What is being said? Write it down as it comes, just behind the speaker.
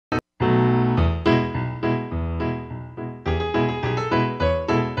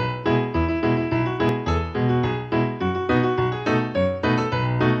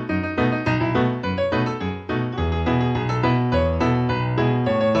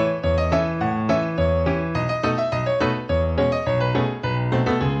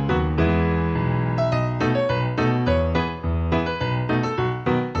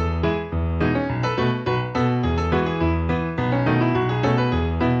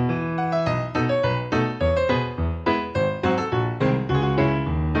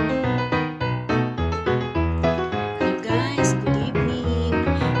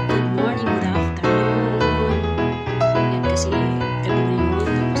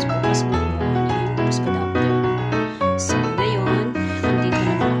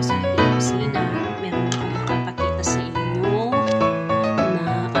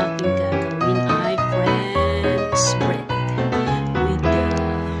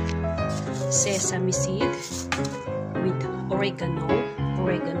sesame seed with oregano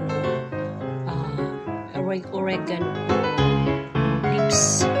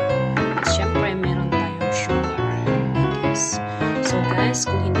leaves. At syempre, meron tayong sugar. Yes. So guys,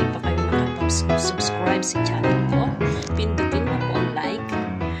 kung hindi pa kayo nakapag-subscribe sa channel ko, pindutin mo po ang like,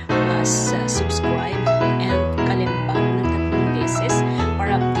 subscribe, and kalimbang ng 3 beses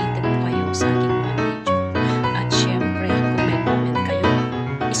para updated po kayo sa aking mga video. At syempre, kung may comment kayo,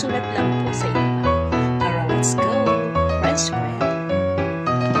 isulat lang po sa iba. Tara, let's go! French bread.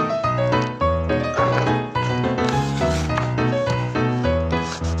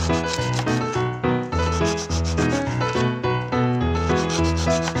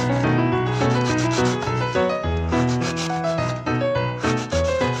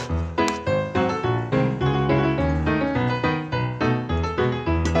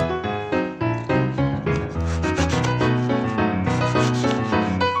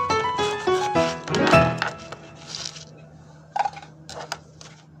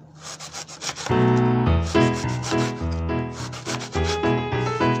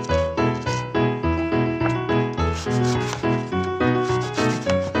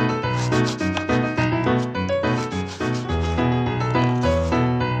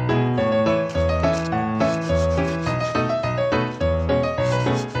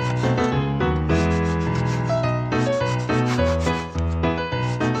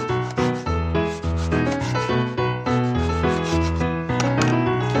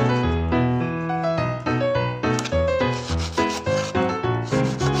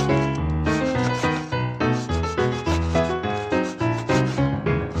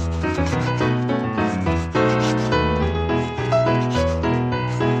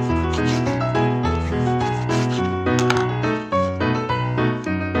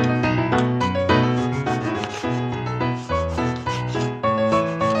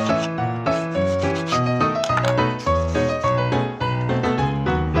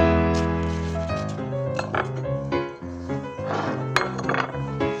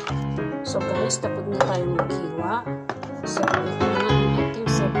 So guys, tapos na tayong maghiwa. So, ito na ang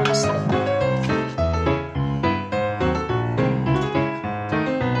ating second step.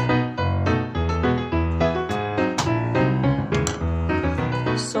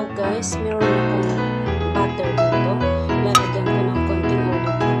 So guys, meron akong butter dito. Lalagyan ko ng konting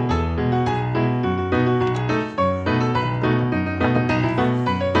olive oil.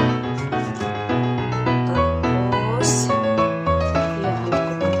 Tapos,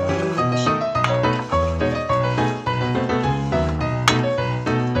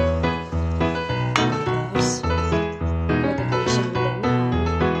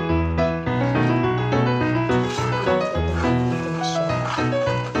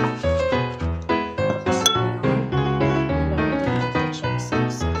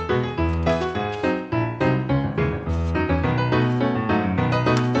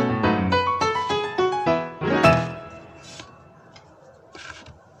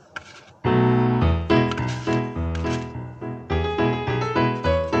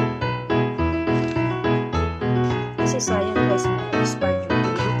 sayang guys, ma-expire yung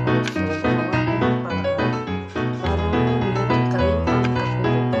pinaka. So, ginawa ko ng paraan para meron kami pang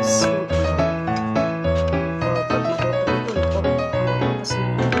kapulitas. So, pag maluto ito, malutas na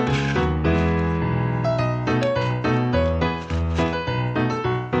natin.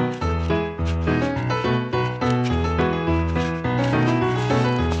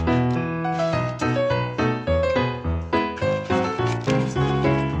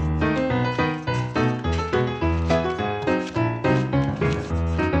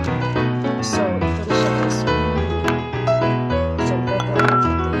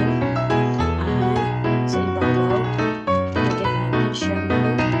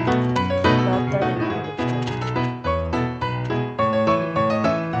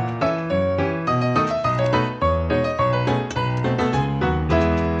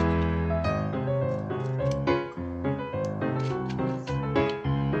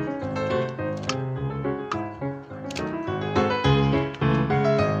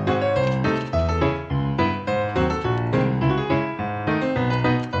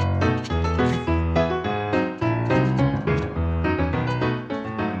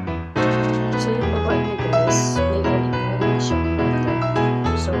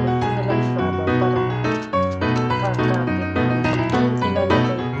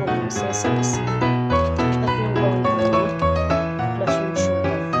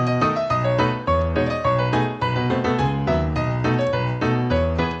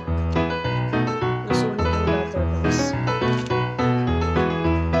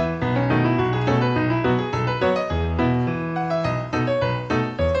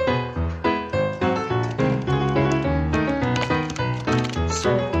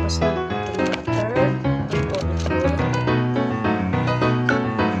 Tapos itong butter.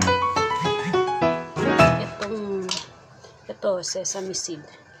 Ito, sesame seed.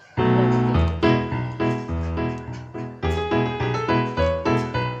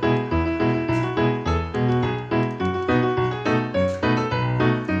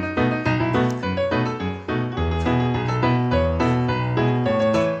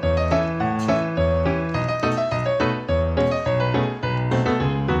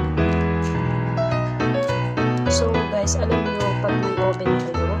 So guys, alam nyo, pag may oven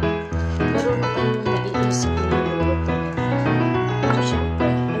kayo, meron na kayong maiisip na luluto. So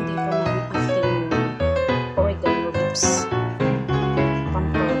syempre, hindi ko na ating oregano leaves.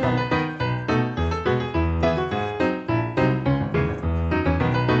 Pampawag.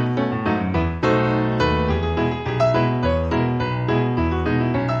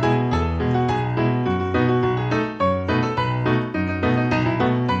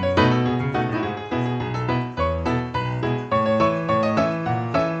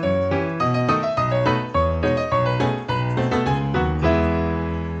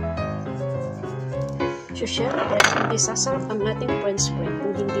 So, syempre, hindi sasarap ang ating french bread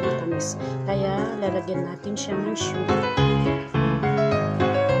kung hindi matamis. Kaya, lalagyan natin siya ng sugar.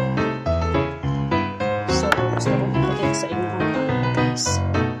 So, gusto ko mapagyan sa inyo ang guys.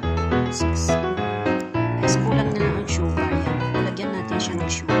 Guys, kulang na lang ang sugar. Yan. Lalagyan natin siya ng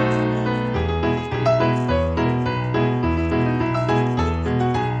sugar.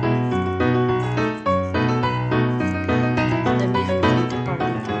 Damihan ko ito para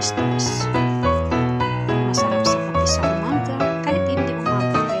matamis-tamis.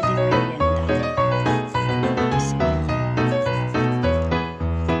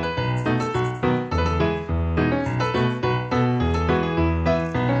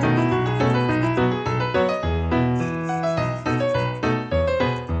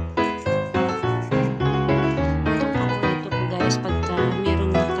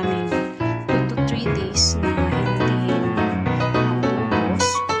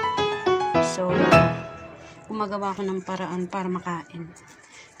 Gumagawa ko ng paraan para makain.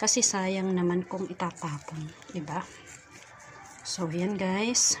 Kasi sayang naman kung itatapon, 'di ba? So, yan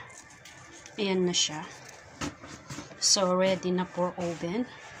guys. Ayan na siya. So, ready na for oven.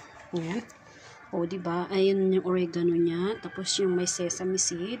 Ayan. O, 'di ba? Ayun yung oregano niya, tapos yung may sesame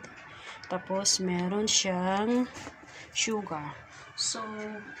seed, tapos meron siyang sugar. So,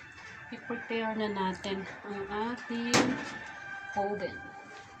 i-prepare na natin ang ating oven.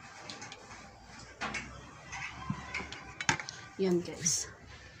 Yan guys.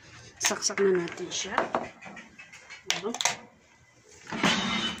 Saksak na natin siya.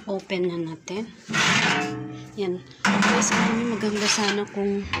 Open na natin. Yan. Guys, alam niyo, maganda sana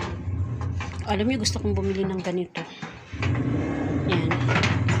kung alam niyo, gusto kong bumili ng ganito. Yan.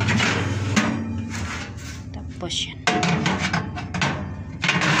 Tapos yan.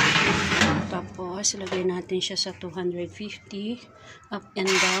 Tapos, ilagay natin siya sa 250 up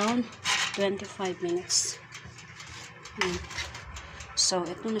and down 25 minutes. Yan. So,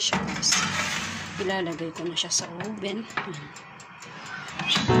 ito na siya guys. Ilalagay ko na siya sa oven.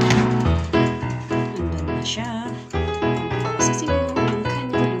 Andun na siya. Sisigaw yung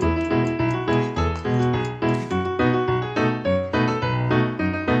kanyang luto.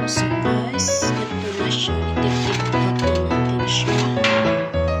 So guys, ito na siya. Itiktik-tik natin siya.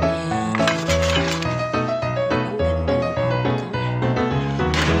 Ayan. Ang ganda ng pawag.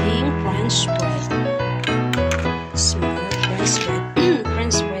 Yung French bread. Smart French bread.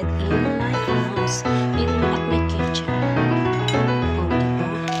 French bread in my house. At my kitchen. O, diba?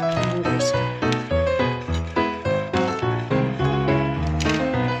 Ayan guys.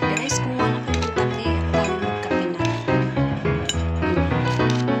 Guys, kung wala kayong kape, tayo magkape na.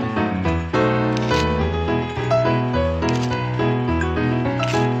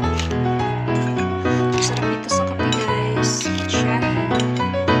 Sarap ito sa kape guys. Sharing.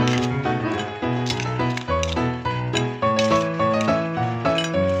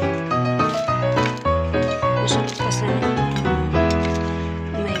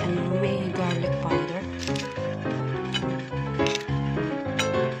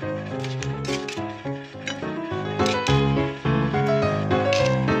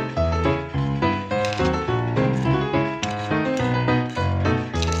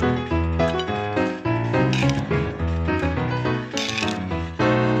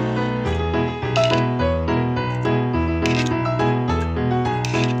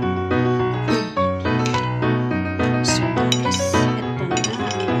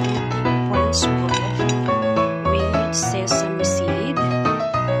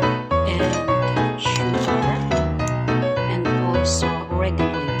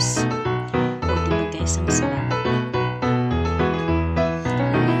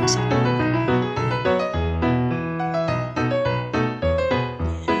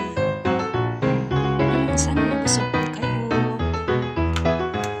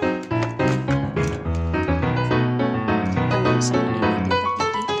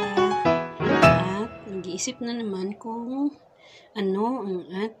 Isip na naman kung ano ang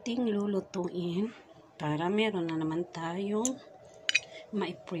ating lulutuin para meron na naman tayong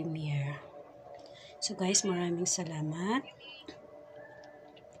mai-premiere. So guys, maraming salamat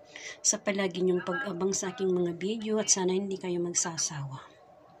sa palagi niyong pag-abang sa aking mga video at sana hindi kayo magsasawa.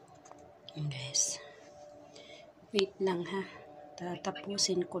 Guys, wait lang ha.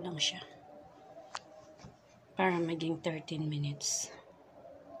 Tatapusin ko lang siya para maging 13 minutes.